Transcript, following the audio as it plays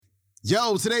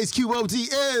Yo, today's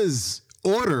QOD is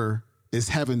order is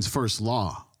heaven's first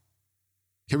law.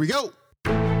 Here we go.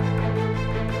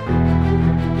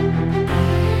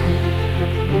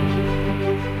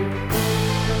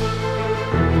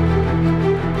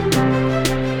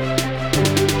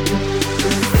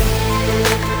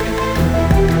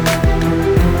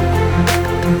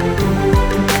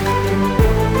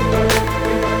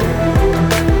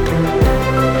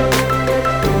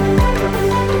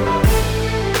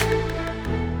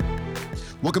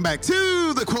 Welcome back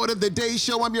to the Quote of the Day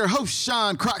Show. I'm your host,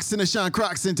 Sean Croxton of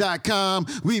SeanCroxton.com.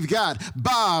 We've got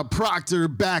Bob Proctor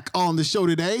back on the show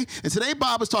today. And today,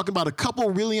 Bob is talking about a couple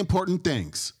really important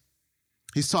things.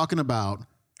 He's talking about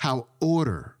how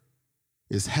order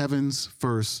is heaven's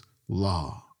first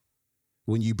law.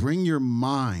 When you bring your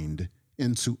mind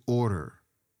into order,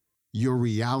 your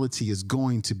reality is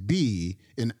going to be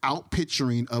an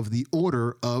outpicturing of the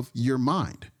order of your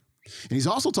mind. And he's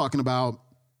also talking about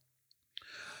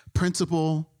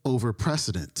principle over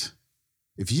precedent.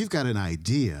 If you've got an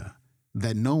idea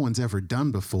that no one's ever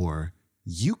done before,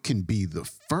 you can be the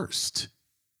first.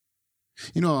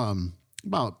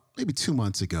 About maybe 2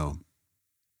 months ago,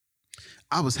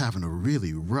 I was having a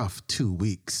really rough 2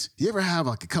 weeks. You ever have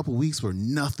like a couple weeks where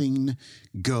nothing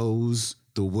goes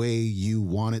the way you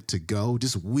want it to go?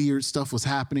 Just weird stuff was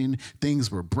happening.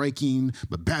 Things were breaking.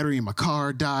 My battery in my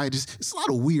car died. Just a lot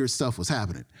of weird stuff was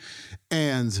happening.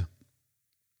 And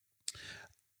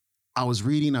I was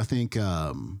reading, I think,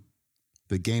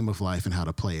 The Game of Life and How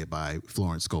to Play It by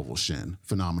Florence Scovel Shinn.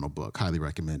 Phenomenal book, highly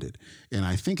recommended. And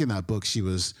I think in that book, she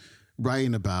was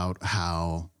writing about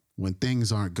how when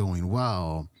things aren't going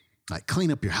well, like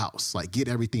clean up your house, like get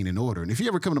everything in order. And if you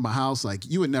ever come to my house, like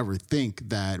you would never think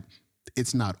that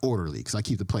it's not orderly because I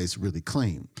keep the place really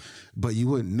clean. But you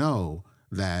wouldn't know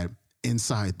that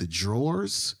inside the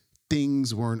drawers,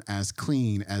 things weren't as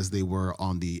clean as they were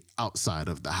on the outside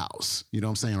of the house, you know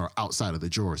what I'm saying? Or outside of the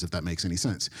drawers, if that makes any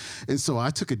sense. And so I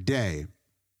took a day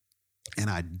and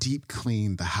I deep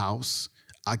cleaned the house.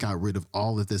 I got rid of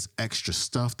all of this extra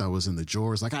stuff that was in the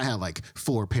drawers. Like I had like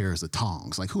 4 pairs of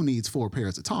tongs. Like who needs 4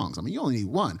 pairs of tongs? I mean, you only need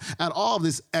one. I had all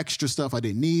this extra stuff I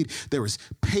didn't need. There was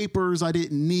papers I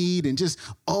didn't need and just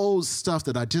old stuff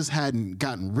that I just hadn't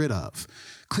gotten rid of.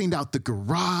 Cleaned out the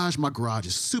garage. My garage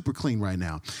is super clean right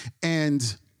now. And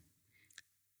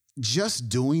just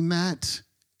doing that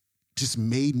just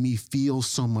made me feel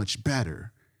so much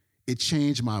better. It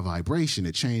changed my vibration.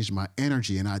 It changed my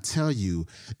energy. And I tell you,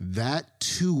 that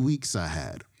 2 weeks I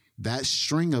had, that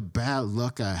string of bad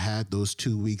luck I had those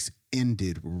 2 weeks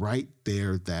ended right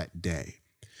there that day.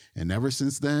 And ever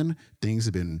since then, things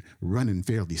have been running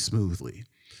fairly smoothly.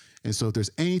 And so if there's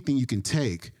anything you can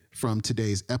take from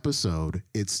today's episode,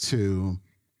 it's to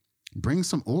bring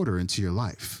some order into your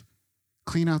life.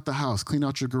 Clean out the house, clean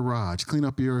out your garage, clean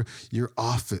up your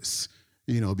office,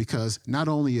 because not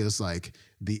only is like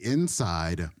the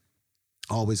inside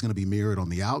always going to be mirrored on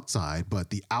the outside, but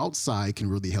the outside can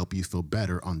really help you feel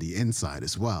better on the inside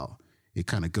as well. It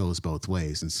kind of goes both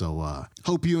ways. And so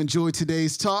hope you enjoyed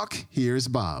today's talk. Here's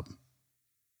Bob.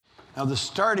 Now, the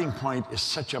starting point is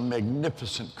such a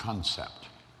magnificent concept.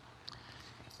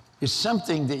 It's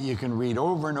something that you can read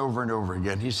over and over and over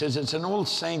again. He says it's an old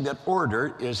saying that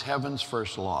order is heaven's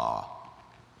first law.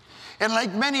 And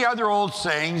like many other old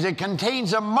sayings, it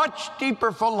contains a much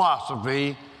deeper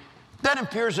philosophy than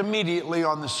appears immediately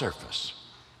on the surface.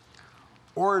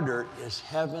 Order is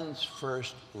heaven's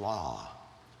first law.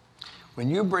 When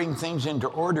you bring things into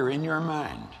order in your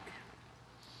mind,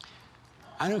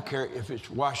 I don't care if it's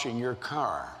washing your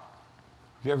car.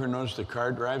 Have you ever noticed the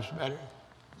car drives better?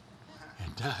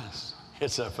 It does.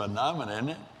 It's a phenomenon, isn't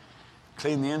it?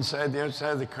 Clean the inside, the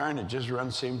outside of the car, and it just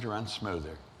seems to run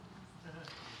smoother.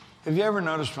 Have you ever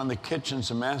noticed when the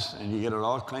kitchen's a mess and you get it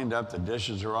all cleaned up, the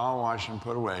dishes are all washed and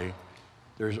put away,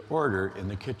 there's order in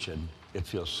the kitchen, it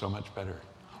feels so much better.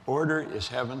 Order is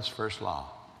heaven's first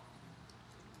law.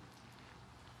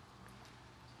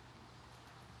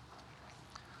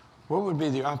 What would be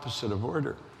the opposite of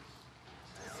order?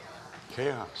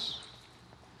 Chaos.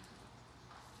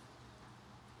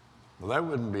 Well, that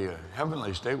wouldn't be a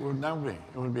heavenly state, would that be? It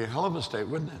would be a hell of a state,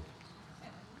 wouldn't it?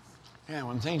 Yeah,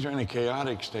 when things are in a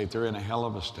chaotic state, they're in a hell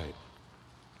of a state.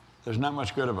 There's not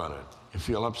much good about it. You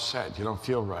feel upset. You don't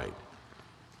feel right.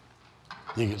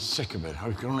 You get sick of it.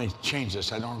 I can only change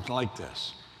this. I don't like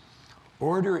this.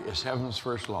 Order is heaven's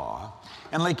first law.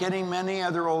 And like any many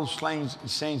other old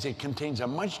sayings, it contains a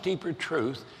much deeper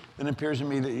truth than appears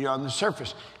immediately on the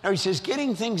surface. Now, he says,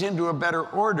 getting things into a better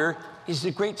order is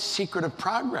the great secret of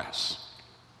progress.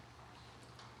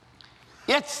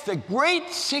 It's the great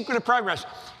secret of progress.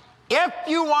 If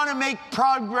you want to make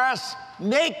progress,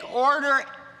 make order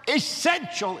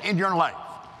essential in your life.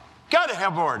 Got to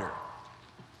have order.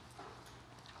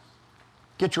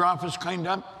 Get your office cleaned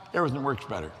up, everything works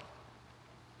better.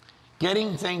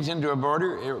 Getting things into a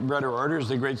better order is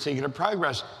the great secret of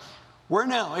progress. We're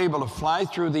now able to fly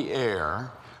through the air,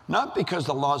 not because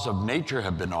the laws of nature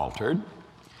have been altered,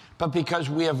 but because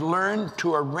we have learned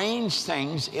to arrange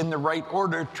things in the right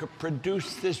order to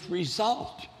produce this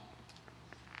result.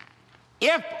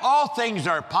 If all things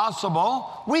are possible,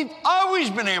 we've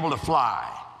always been able to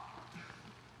fly.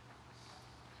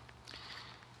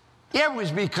 It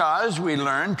was because we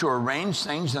learned to arrange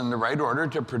things in the right order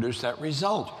to produce that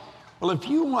result. Well, if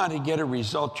you want to get a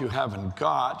result you haven't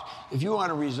got, if you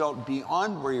want a result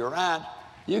beyond where you're at,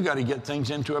 you've got to get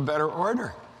things into a better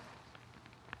order.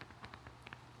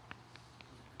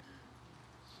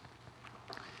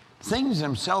 Things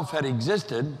themselves had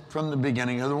existed from the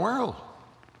beginning of the world.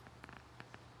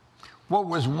 What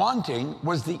was wanting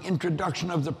was the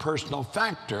introduction of the personal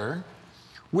factor,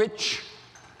 which,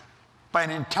 by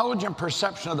an intelligent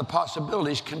perception of the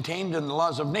possibilities contained in the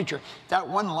laws of nature. That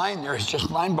one line there is just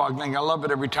mind-boggling. I love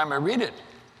it every time I read it.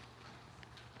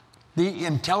 The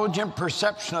intelligent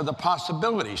perception of the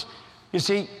possibilities. You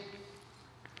see,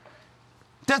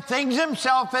 the things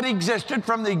themselves that existed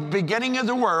from the beginning of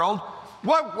the world,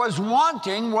 what was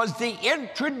wanting was the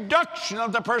introduction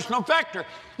of the personal factor.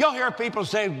 You'll hear people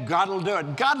say, God will do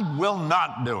it. God will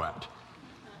not do it.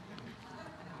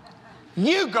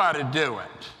 You got to do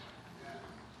it.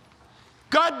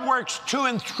 God works to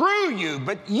and through you,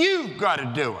 but you've got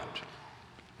to do it.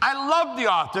 I love the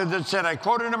author that said, I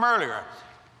quoted him earlier,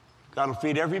 God will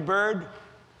feed every bird,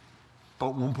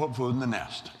 but won't put food in the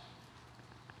nest.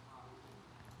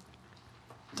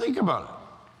 Think about it.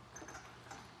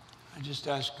 I just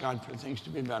ask God for things to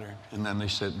be better. And then they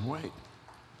sit and wait.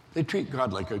 They treat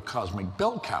God like a cosmic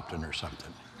bell captain or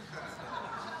something.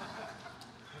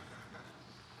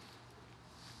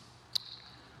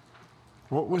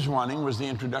 What was wanting was the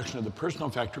introduction of the personal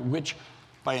factor, which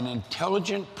by an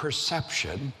intelligent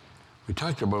perception, we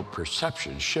talked about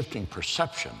perception, shifting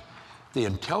perception, the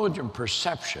intelligent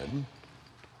perception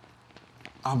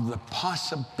of the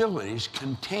possibilities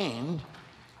contained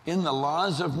in the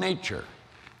laws of nature.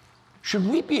 Should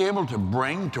we be able to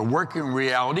bring to working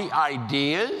reality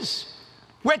ideas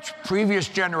which previous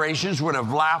generations would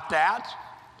have laughed at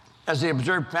as they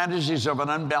observed fantasies of an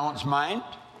unbalanced mind?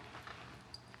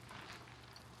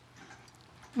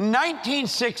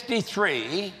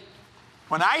 1963,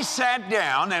 when I sat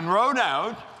down and wrote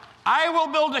out, I will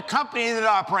build a company that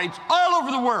operates all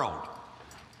over the world.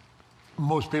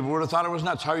 Most people would have thought it was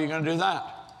nuts. How are you going to do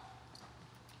that?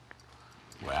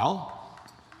 Well,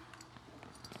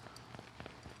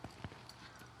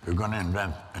 you're going to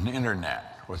invent an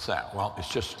internet. What's that? Well,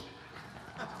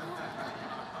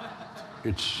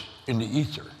 it's in the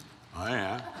ether. Oh,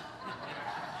 yeah.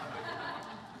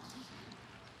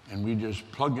 And we just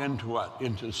plug into what?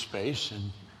 Into space, and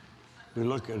we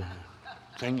look at a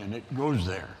thing, and it goes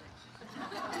there.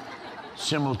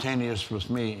 Simultaneous with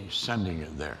me sending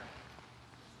it there.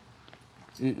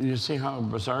 You see how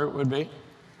bizarre it would be?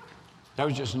 That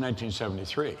was just in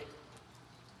 1973.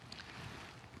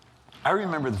 I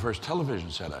remember the first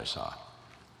television set I saw.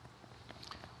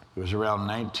 It was around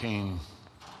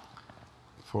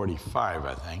 1945,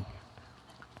 I think.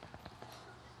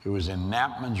 It was in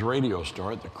Knappman's radio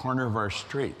store at the corner of our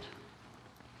street.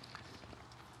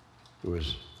 It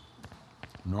was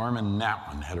Norman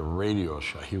Knappman had a radio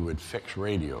show. He would fix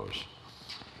radios.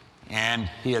 And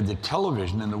he had the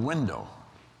television in the window.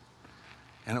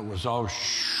 And it was all it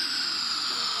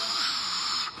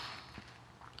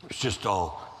was just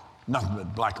all nothing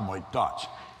but black and white dots.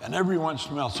 And every once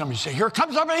in a while somebody would say, here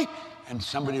comes somebody! And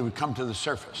somebody would come to the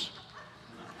surface.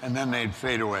 And then they'd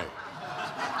fade away.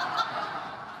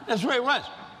 That's the way it was.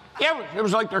 Yeah, it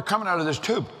was like they're coming out of this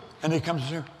tube. And they come to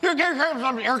here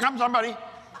comes somebody.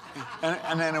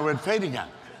 And then it would fade again.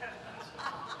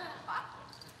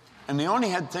 And they only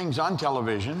had things on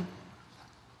television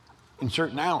in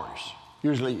certain hours,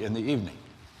 usually in the evening,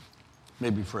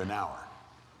 maybe for an hour.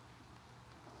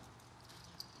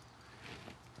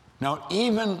 Now,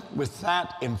 even with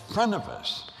that in front of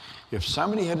us, if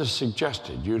somebody had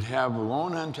suggested you'd have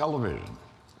alone on television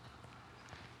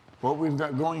what we've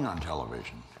got going on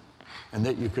television, and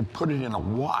that you could put it in a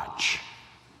watch,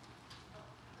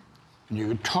 and you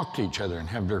could talk to each other and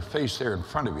have their face there in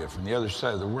front of you from the other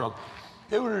side of the world,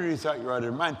 they would have really thought you were out of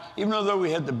your mind, even though we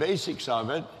had the basics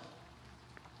of it.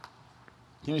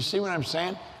 Can you see what I'm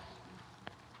saying?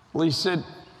 Well, he said,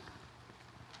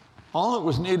 All that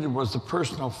was needed was the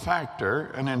personal factor,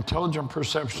 an intelligent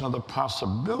perception of the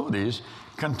possibilities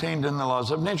contained in the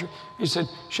laws of nature. He said,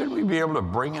 should we be able to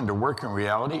bring into working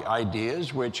reality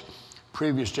ideas which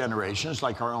previous generations,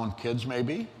 like our own kids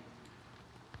maybe,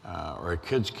 or our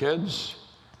kids' kids,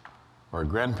 or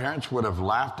grandparents would have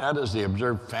laughed at as they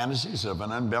observed fantasies of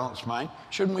an unbalanced mind?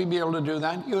 Shouldn't we be able to do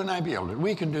that? You and I be able to.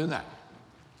 We can do that.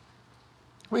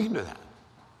 We can do that.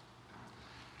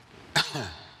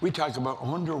 We talk about, I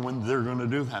wonder when they're going to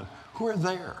do that. Who are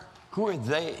there? Who are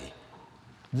they?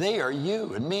 They are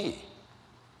you and me.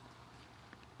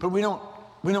 But we don't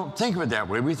think of it that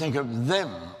way. We think of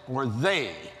them or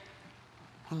they.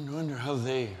 I wonder how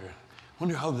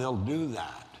they'll do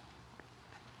that.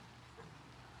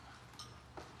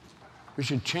 We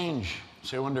should change.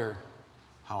 Say, I wonder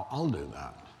how I'll do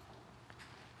that.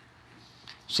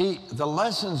 See, the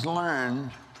lessons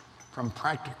learned from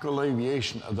practical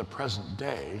aviation of the present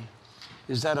day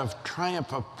is that of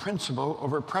triumph of principle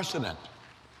over precedent.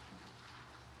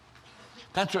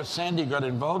 That's what Sandy got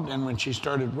involved in when she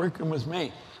started working with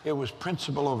me. It was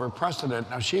principle over precedent.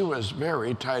 Now, she was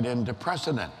very tied into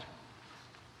precedent.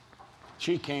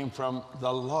 She came from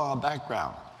the law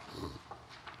background.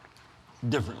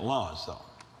 Different laws, though.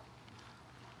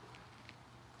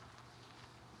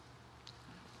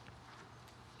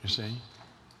 You see?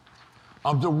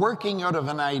 Of the working out of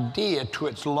an idea to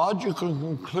its logical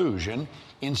conclusion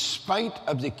in spite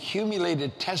of the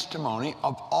accumulated testimony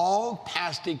of all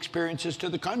past experiences to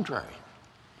the contrary.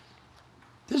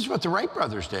 This is what the Wright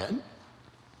brothers did.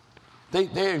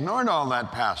 They ignored all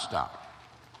that past stuff.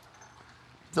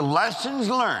 The lessons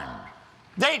learned.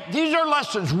 These are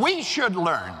lessons we should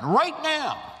learn right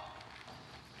now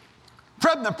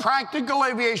from the practical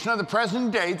aviation of the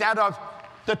present day, that of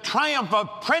the triumph of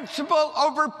principle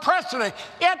over precedent.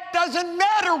 It doesn't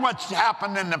matter what's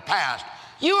happened in the past.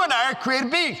 You and I are created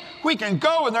beings. We can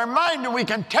go with our mind and we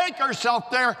can take ourselves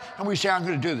there and we say, I'm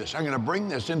going to do this. I'm going to bring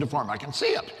this into form. I can see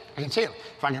it. I can see it.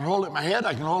 If I can hold it in my head,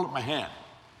 I can hold it in my hand.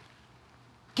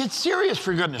 Get serious,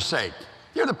 for goodness sake.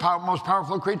 You're the most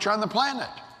powerful creature on the planet.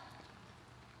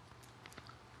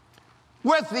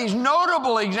 With these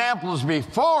notable examples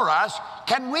before us,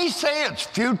 can we say it's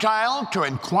futile to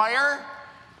inquire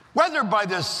whether by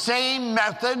the same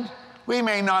method we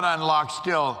may not unlock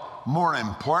still more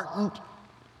important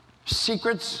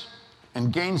secrets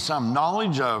and gain some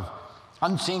knowledge of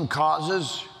unseen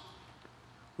causes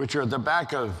which are at the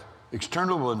back of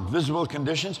external and visible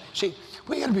conditions? See,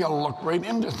 we got to be able to look right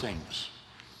into things.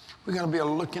 We got to be able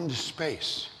to look into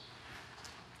space.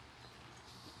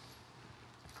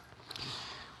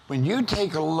 When you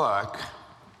take a look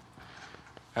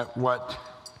at what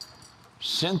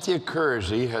Cynthia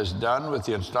Kersey has done with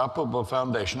the Unstoppable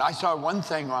Foundation, I saw one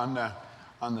thing on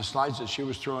the slides that she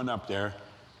was throwing up there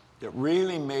that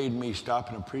really made me stop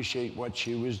and appreciate what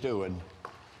she was doing.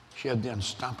 She had the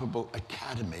Unstoppable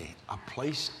Academy, a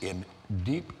place in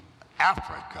deep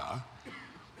Africa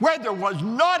where there was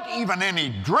not even any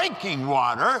drinking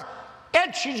water,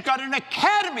 and she's got an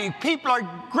academy. People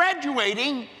are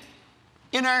graduating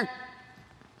in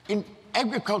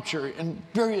agriculture and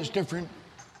various different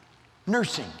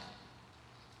nursing.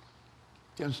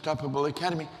 The Unstoppable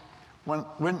Academy.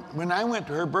 When I went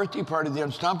to her birthday party, the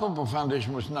Unstoppable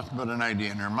Foundation was nothing but an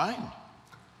idea in her mind.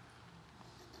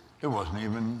 It wasn't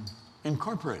even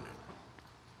incorporated.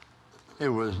 It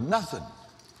was nothing.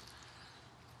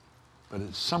 But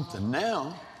it's something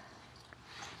now.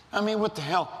 I mean, what the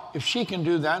hell? If she can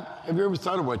do that, have you ever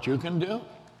thought of what you can do?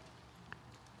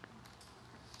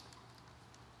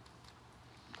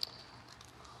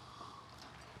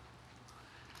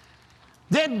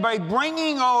 Then by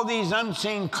bringing all these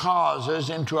unseen causes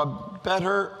into a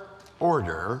better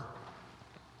order,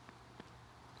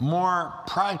 more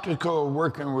practical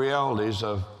working realities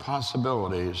of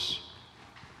possibilities,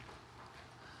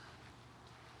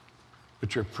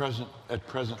 which are at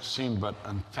present seem but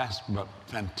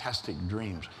fantastic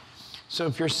dreams. So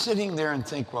if you're sitting there and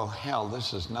think, well, hell,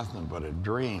 this is nothing but a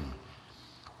dream,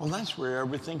 well, that's where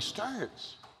everything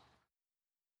starts.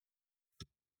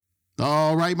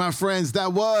 All right, my friends,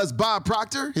 that was Bob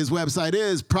Proctor. His website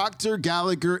is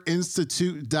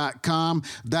proctorgallagher.institute.com.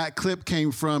 That clip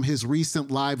came from his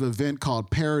recent live event called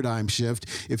Paradigm Shift.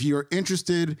 If you're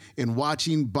interested in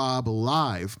watching Bob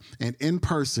live and in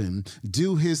person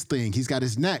do his thing, he's got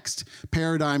his next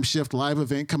Paradigm Shift live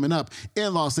event coming up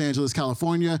in Los Angeles,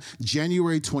 California,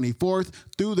 January 24th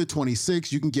through the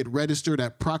 26th. You can get registered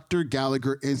at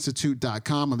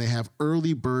proctorgallagherinstitute.com, and they have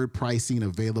early bird pricing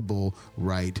available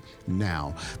right now.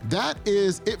 now. That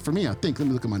is it for me, I think. Let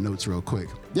me look at my notes real quick.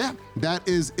 Yeah, that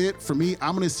is it for me.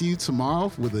 I'm going to see you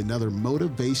tomorrow with another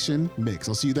Motivation Mix.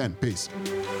 I'll see you then. Peace.